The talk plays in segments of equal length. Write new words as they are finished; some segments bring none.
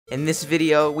In this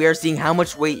video, we are seeing how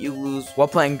much weight you lose while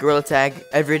playing Gorilla Tag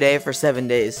every day for 7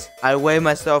 days. I weigh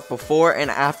myself before and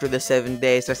after the 7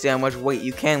 days to see how much weight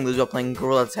you can lose while playing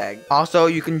Gorilla Tag. Also,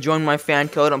 you can join my fan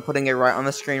code. I'm putting it right on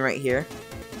the screen right here.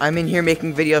 I'm in here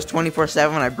making videos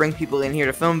 24/7. I bring people in here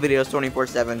to film videos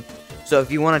 24/7. So if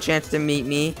you want a chance to meet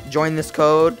me, join this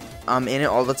code. I'm in it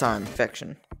all the time.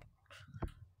 Perfection.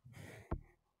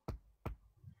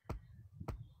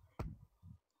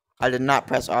 I did not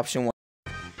press option 1.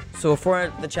 So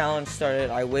before the challenge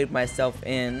started, I weighed myself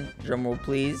in, drumroll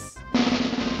please,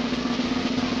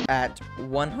 at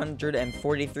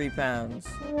 143 pounds.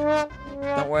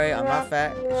 Don't worry, I'm not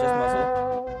fat, it's just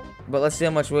muscle. But let's see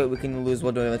how much weight we can lose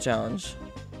while doing the challenge.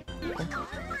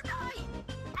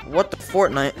 What the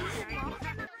Fortnite?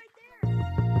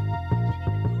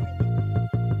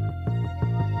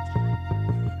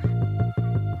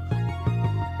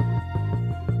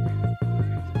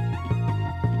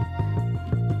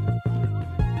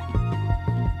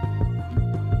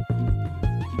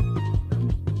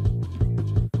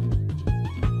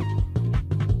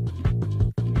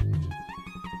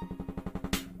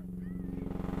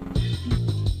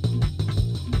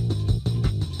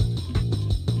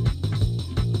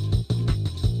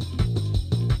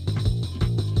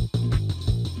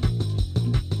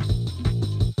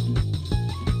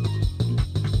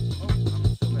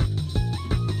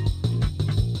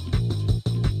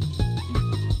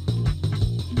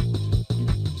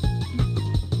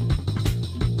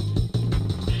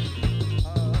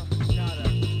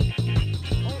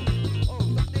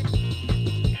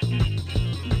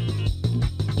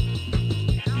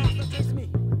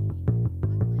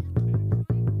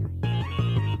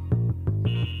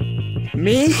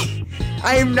 Me?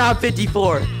 I am not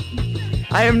 54.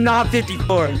 I am not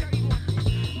 54.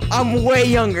 I'm way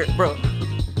younger, bro.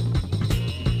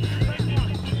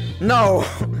 No.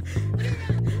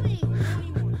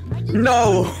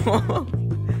 No.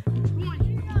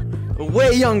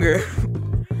 Way younger.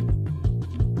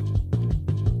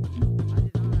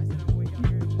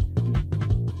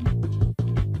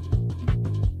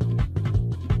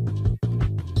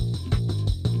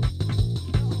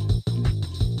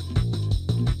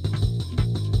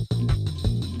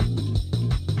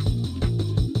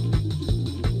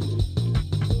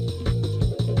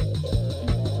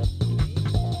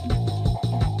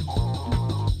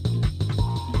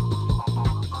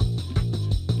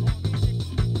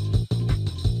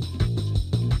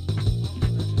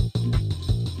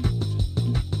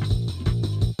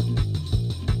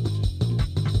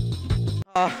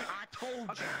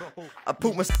 I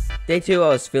pooped my. Day 2, I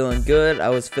was feeling good. I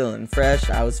was feeling fresh.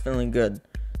 I was feeling good.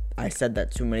 I said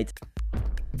that too many times.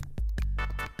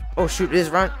 Oh shoot, it is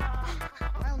right.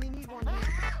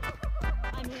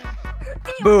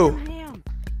 Boo.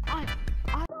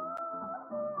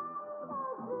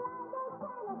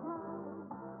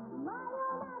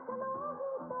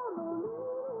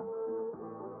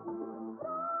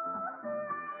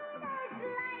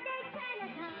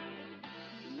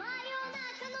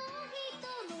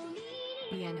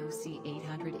 BNOC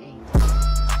 808.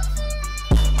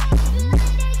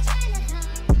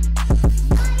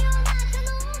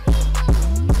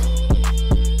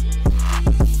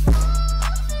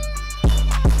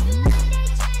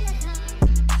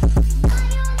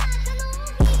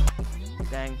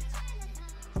 Dang.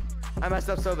 I messed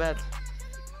up so bad.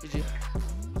 GG.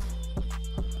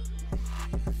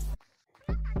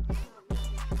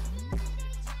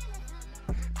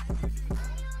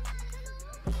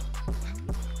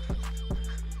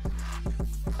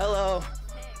 Hello.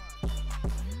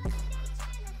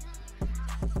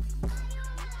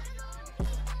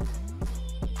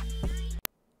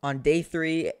 On day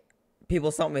 3,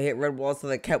 people saw me hit red walls, so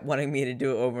they kept wanting me to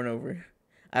do it over and over.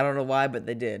 I don't know why, but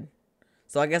they did.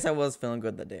 So I guess I was feeling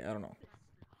good that day. I don't know.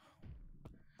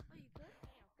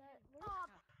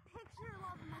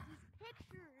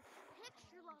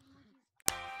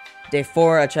 Day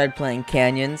 4, I tried playing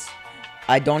canyons.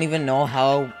 I don't even know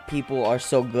how people are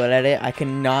so good at it. I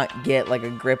cannot get like a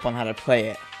grip on how to play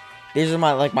it. These are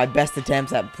my best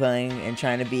attempts at playing and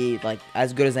trying to be like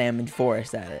as good as I am in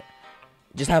Forest at it.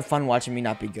 Just have fun watching me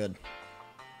not be good.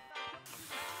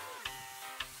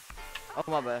 Oh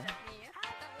my bad.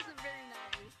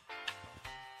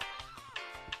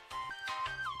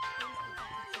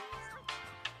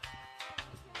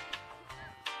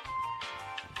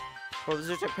 Bro, this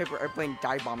is a paper airplane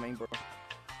dive bombing, bro.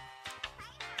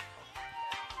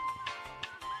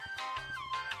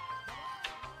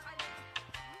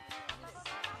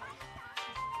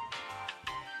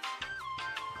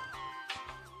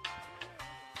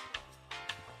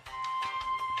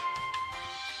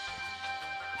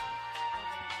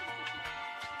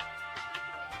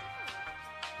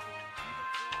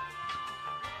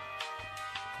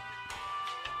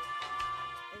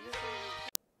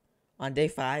 On day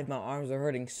 5, my arms were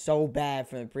hurting so bad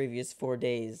from the previous 4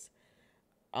 days.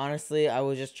 Honestly, I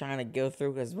was just trying to go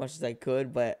through as much as I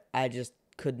could, but I just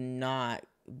could not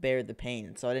bear the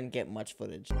pain, so I didn't get much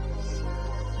footage.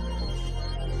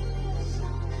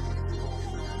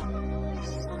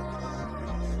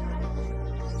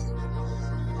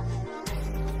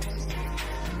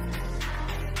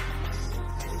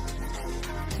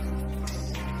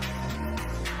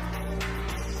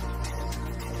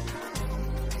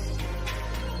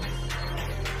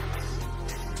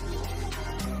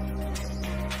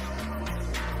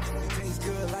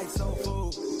 Soul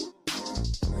food.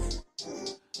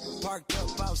 Parked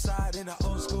up outside in the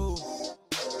old school.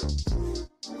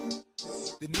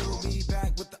 The new me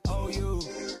back with the OU.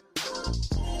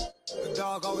 The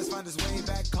dog always find his way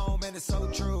back home, and it's so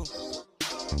true.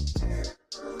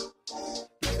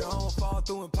 Later on, fall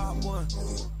through and pop one.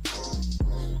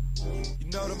 You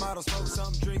know the motto: smoke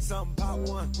something, drink something, pop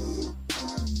one.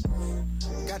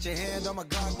 Got your hand on my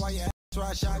Glock while you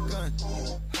try shotgun.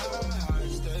 High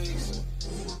stakes.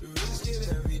 Risk it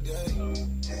every day.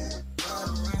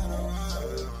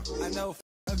 I know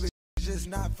ugly is just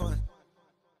not fun.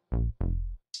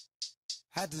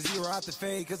 Had to zero out the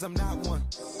fade cause I'm not one.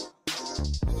 So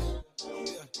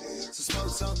smoke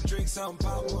something, drink something,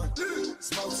 pop one.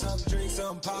 Smoke something, drink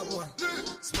something, pop one.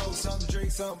 Smoke something,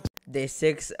 drink something. Day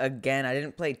 6 again. I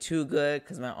didn't play too good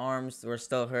because my arms were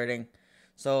still hurting.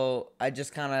 So I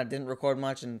just kind of didn't record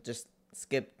much and just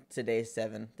skipped to day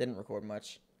 7. Didn't record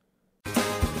much.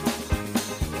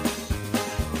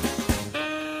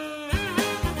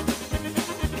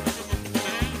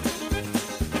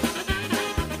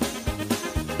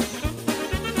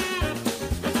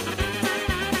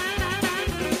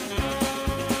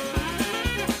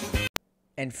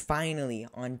 And finally,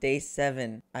 on day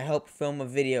 7, I helped film a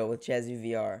video with Chazzy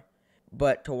VR.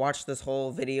 But to watch this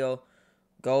whole video,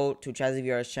 go to Chazzy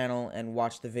VR's channel and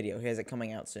watch the video. Here's it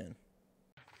coming out soon.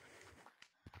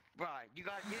 Bro,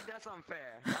 that's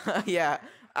unfair. Yeah.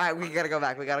 Alright, we gotta go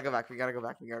back. We gotta go back. Alright,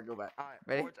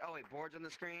 Ready? boards on the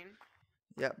screen.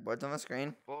 Yep, boards on the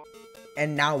screen. Board.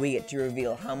 And now we get to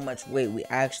reveal how much weight we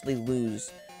actually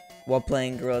lose while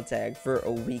playing Gorilla Tag for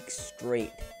a week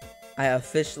straight. I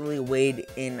officially weighed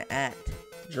in at,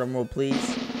 drumroll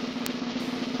please,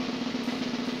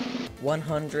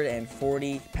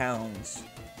 140 pounds.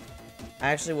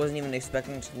 I actually wasn't even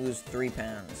expecting to lose 3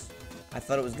 pounds. I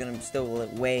thought it was gonna still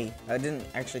weigh. I didn't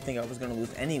actually think I was gonna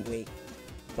lose any weight,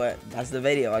 but that's the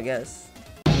video, I guess.